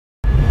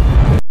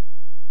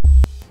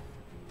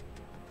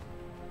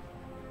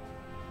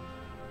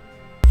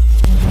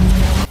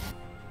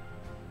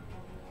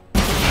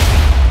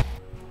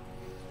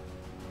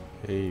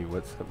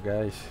What's up,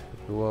 guys?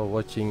 You are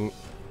watching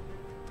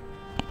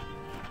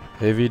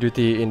Heavy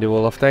Duty in the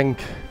World of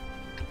Tank.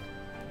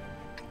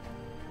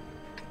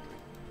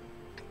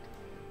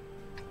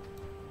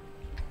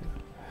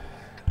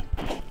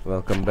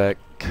 Welcome back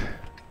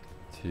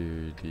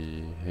to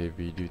the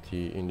Heavy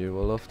Duty in the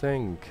World of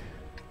Tank.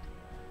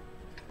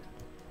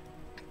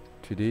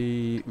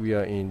 Today we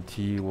are in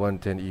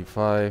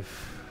T110E5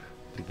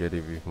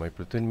 together with my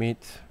platoon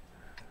mates.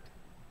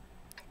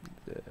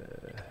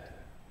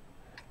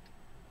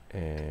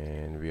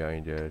 And we are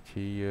in the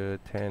tier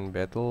 10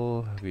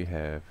 battle. We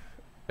have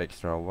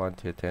extra 1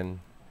 tier 10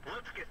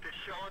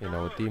 in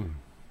our team.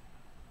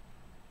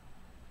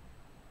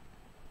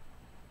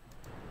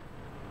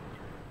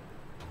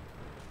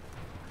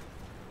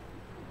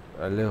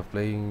 I love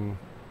playing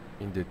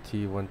in the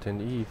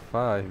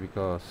T110E5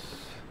 because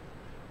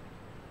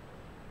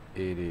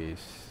it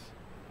is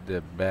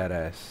the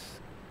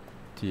badass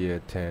tier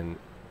 10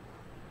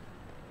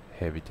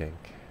 heavy tank.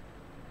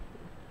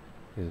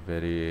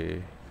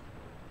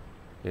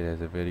 It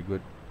has a very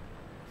good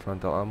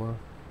frontal armor,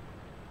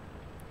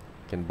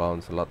 can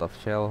bounce a lot of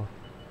shell.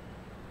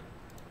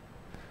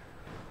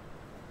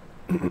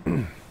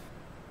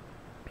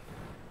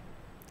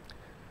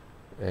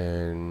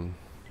 And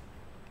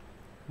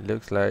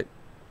looks like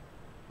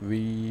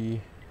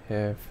we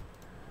have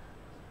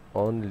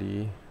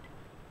only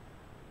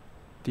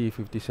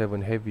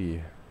T57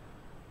 heavy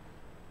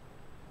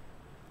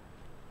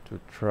to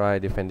try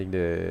defending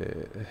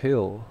the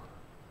hill,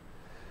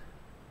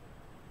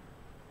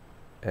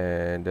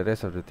 and the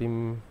rest of the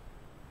team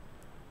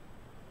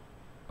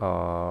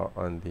are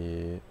on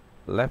the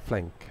left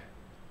flank.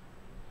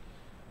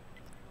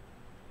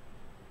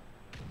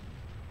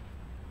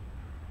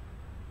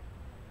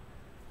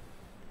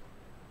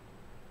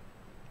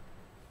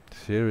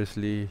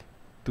 Seriously,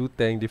 2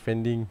 tank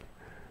defending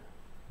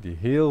the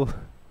hill?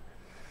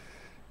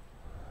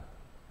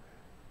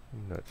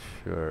 Not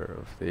sure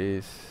of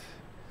this,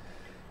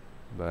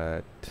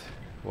 but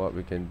what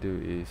we can do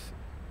is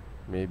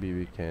maybe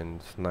we can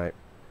snipe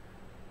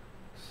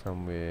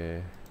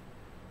somewhere,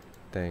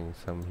 tank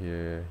some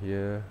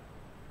here,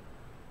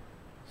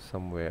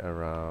 somewhere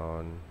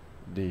around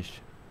this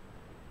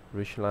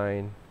ridge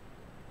line.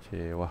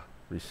 Wah,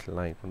 ridge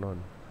line konon.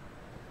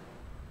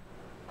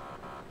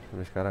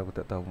 Sampai sekarang aku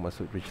tak tahu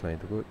masuk ridge line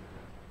tu kot.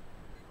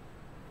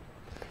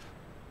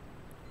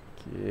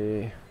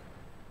 Okay,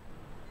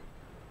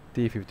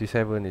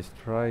 T57 is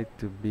trying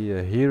to be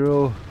a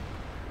hero,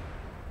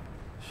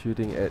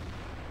 shooting at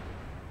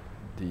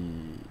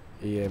the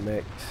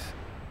AMX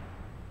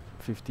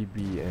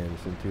 50B and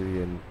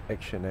Centurion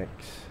Action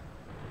X.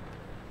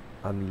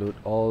 Unload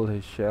all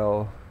his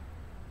shell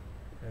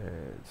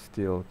and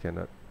still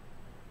cannot,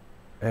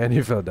 and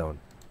he fell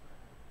down.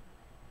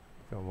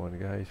 Come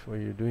on guys, what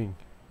are you doing?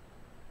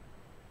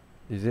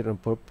 Is it on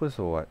purpose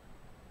or what?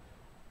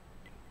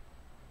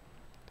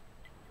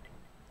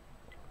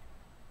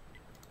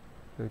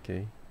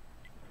 Okay,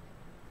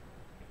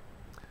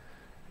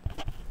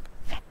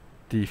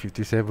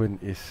 T57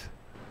 is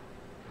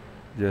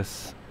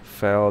just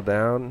fell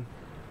down.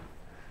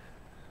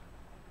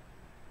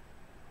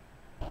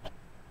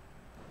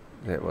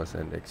 That was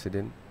an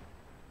accident.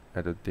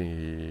 I don't think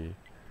he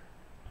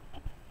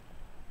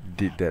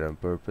did that on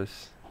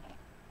purpose.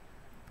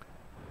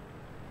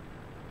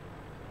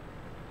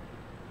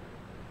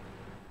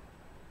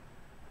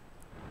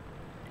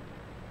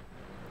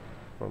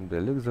 From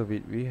the looks of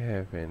it, we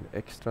have an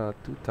extra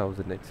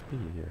 2000 XP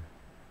here.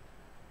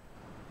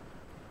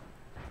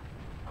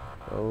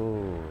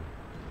 Oh.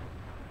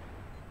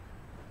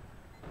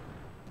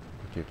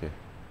 Okay.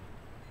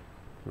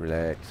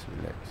 Relax.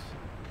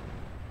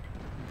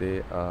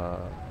 They are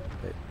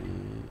at the...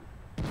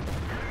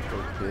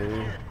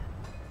 Okay.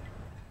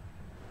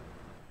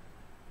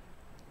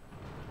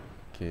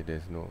 Okay,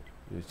 there's no...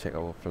 You check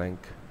our flank.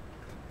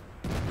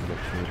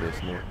 Make sure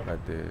there's no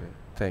other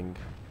tank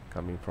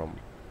coming from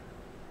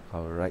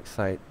our right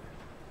side.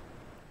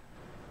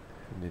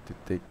 We need to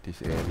take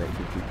this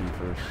AN-950B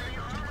first.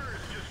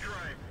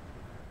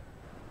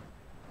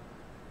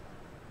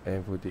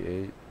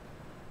 M48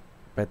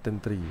 pattern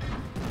 3.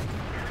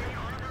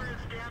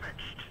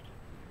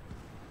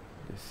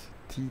 This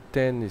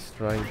T10 is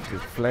trying to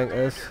flank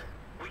us.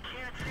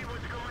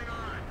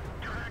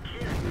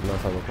 We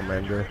lost our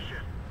commander.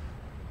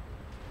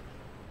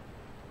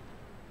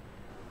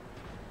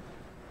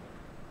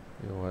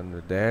 You want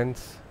to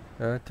dance?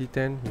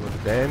 T10, you want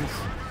to dance?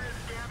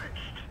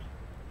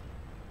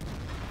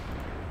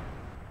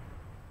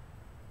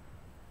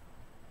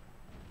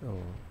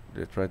 Oh,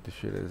 they tried to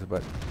shoot us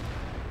but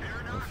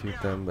a few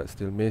times, but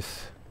still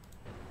miss.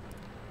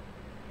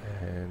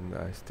 And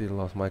I still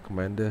lost my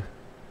commander.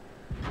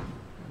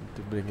 Need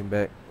to bring him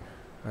back,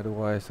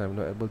 otherwise I'm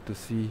not able to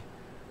see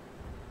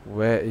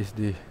where is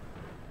the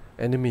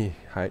enemy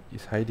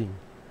is hiding.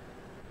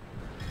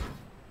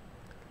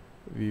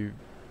 We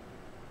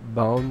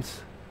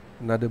bounce,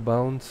 another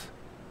bounce.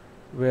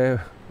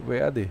 Where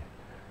are they?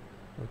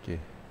 Okay,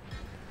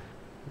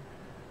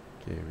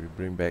 we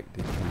bring back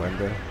the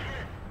commander.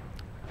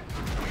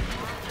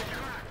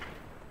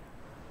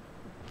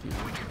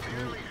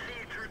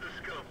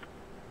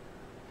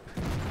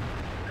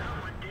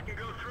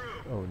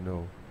 Oh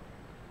no.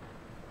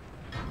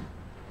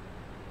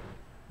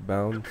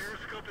 Bounce.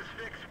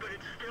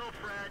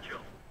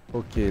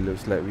 Okay,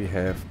 looks like we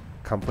have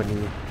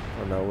company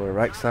on our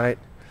right side.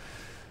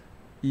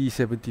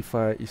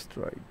 E75 is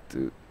trying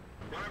to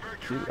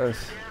kill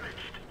us.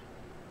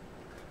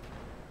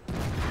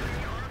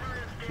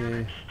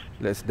 Okay,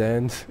 let's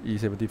dance.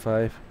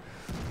 E75.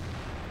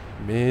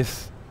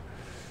 Miss.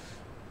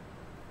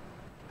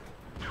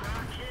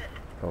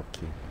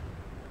 Okay.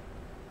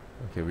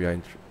 Okay, we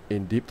are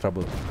in deep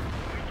trouble.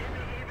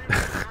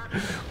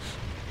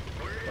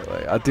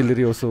 Alright,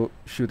 artillery also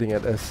shooting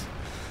at us.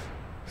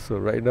 So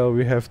right now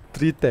we have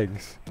 3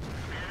 tanks.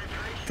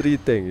 3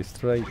 tanks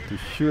trying to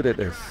shoot at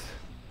us.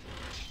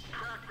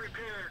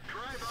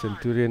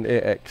 Centurion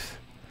AX.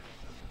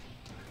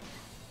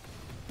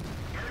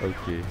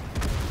 Okay.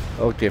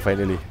 Okay,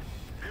 finally.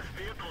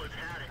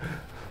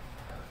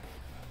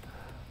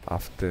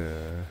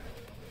 After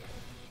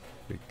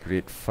a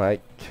great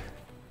fight,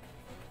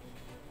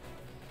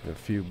 a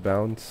few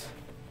bounds,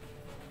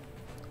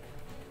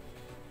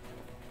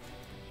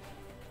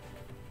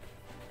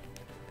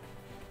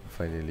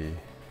 finally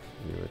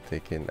we were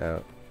taken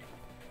out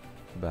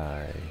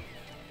by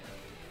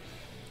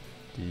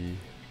the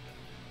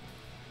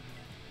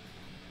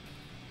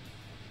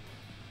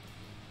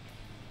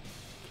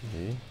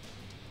okay.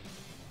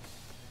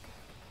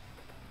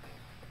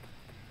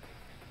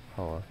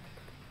 How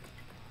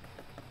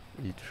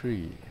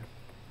E3.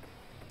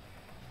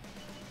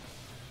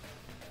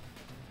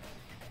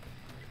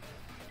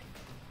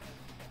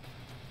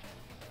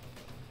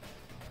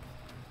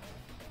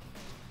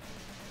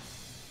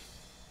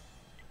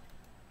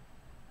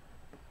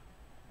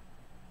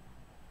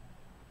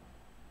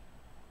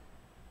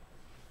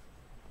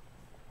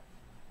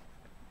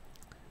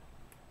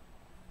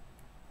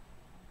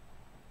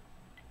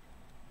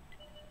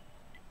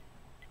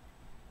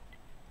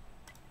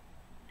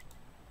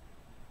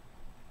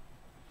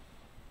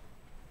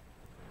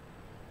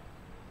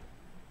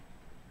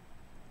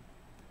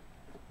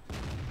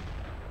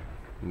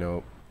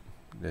 Nope,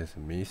 there's a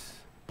miss.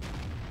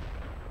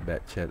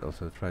 Bad chat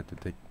also tried to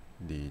take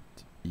the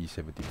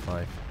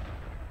E75.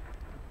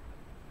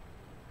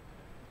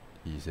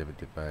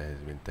 E75 has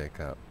been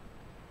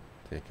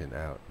taken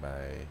out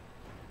by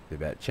the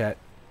bad chat.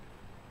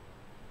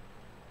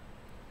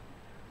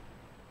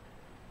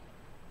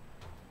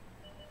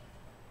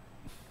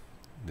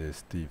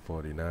 This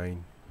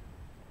T49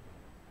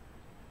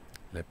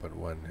 Leopard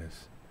 1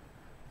 has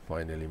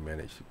finally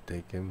managed to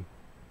take him.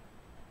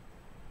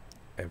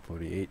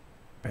 M48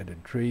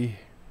 pattern 3.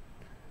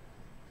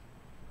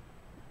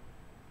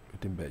 I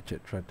think bad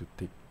chat tried to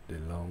take the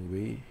long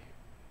way.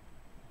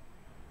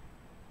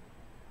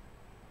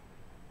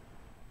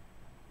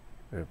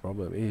 The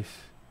problem is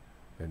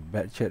when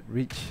bad chat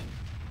reach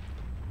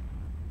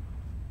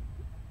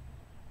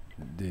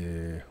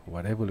the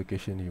whatever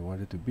location he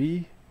wanted to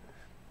be,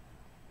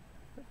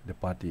 the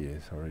party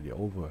is already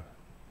over.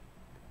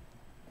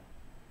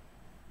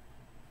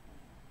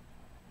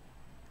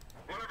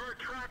 One of our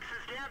tracks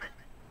is damaged.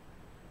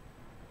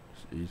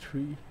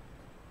 E3.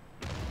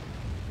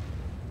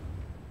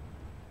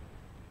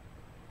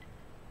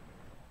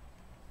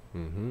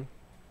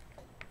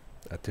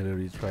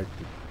 Artillery tried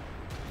to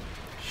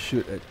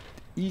shoot at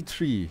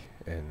E3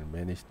 and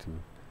managed to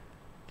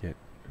get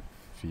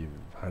a few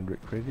hundred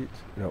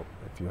credits. No,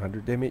 a few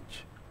hundred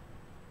damage.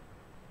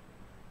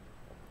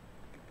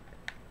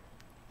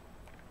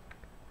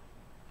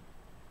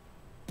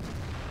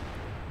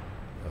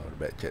 Oh, the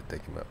bad jet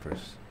take him out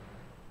first.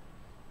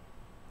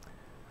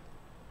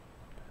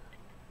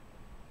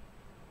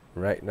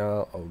 Right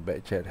now, our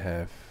bad jet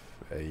have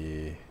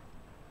a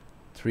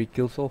 3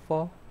 kills so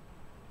far.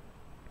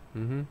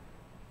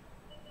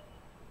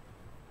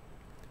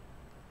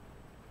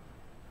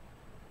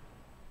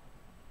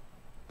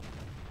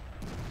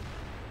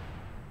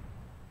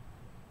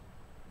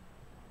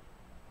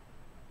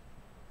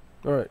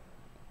 Alright,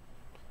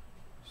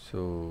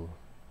 so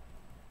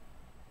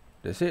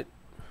that's it.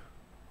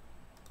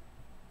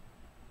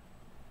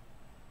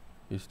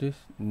 Is this?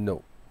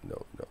 No.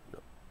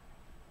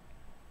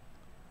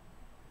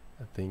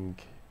 I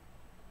think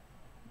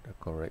the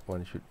correct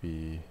one should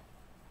be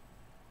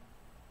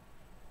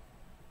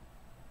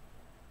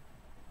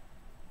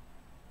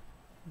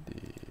the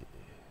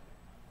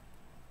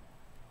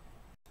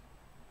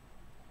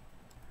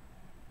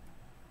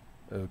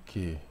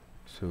okay,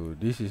 so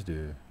this is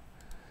the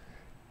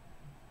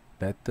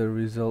better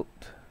result,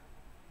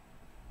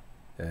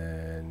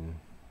 and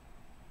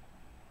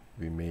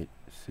we made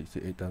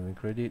 68,000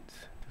 credits,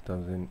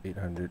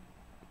 2,800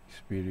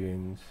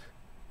 experience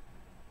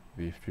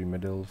with 3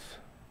 medals,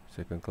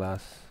 second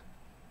class.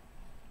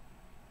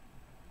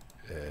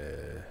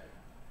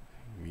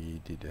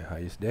 We did the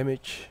highest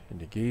damage in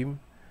the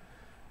game,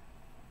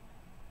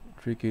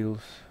 3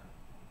 kills,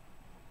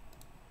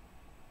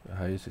 the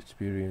highest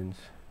experience,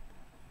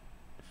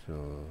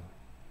 so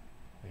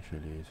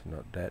actually it's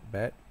not that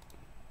bad.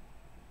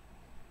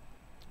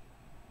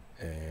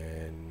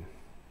 And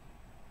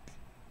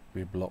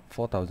we blocked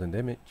 4,000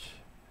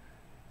 damage.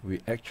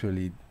 We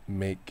actually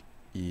make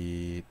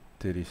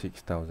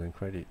 36,000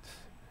 credits,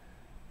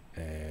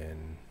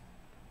 and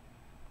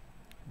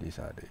these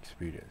are the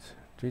experience.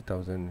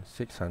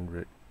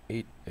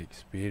 3,608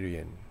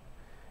 experience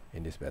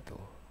in this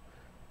battle.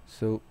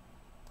 So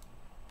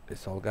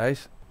that's all,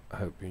 guys. I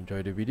hope you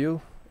enjoyed the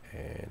video,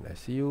 and I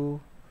see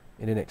you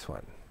in the next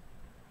one.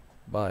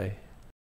 Bye.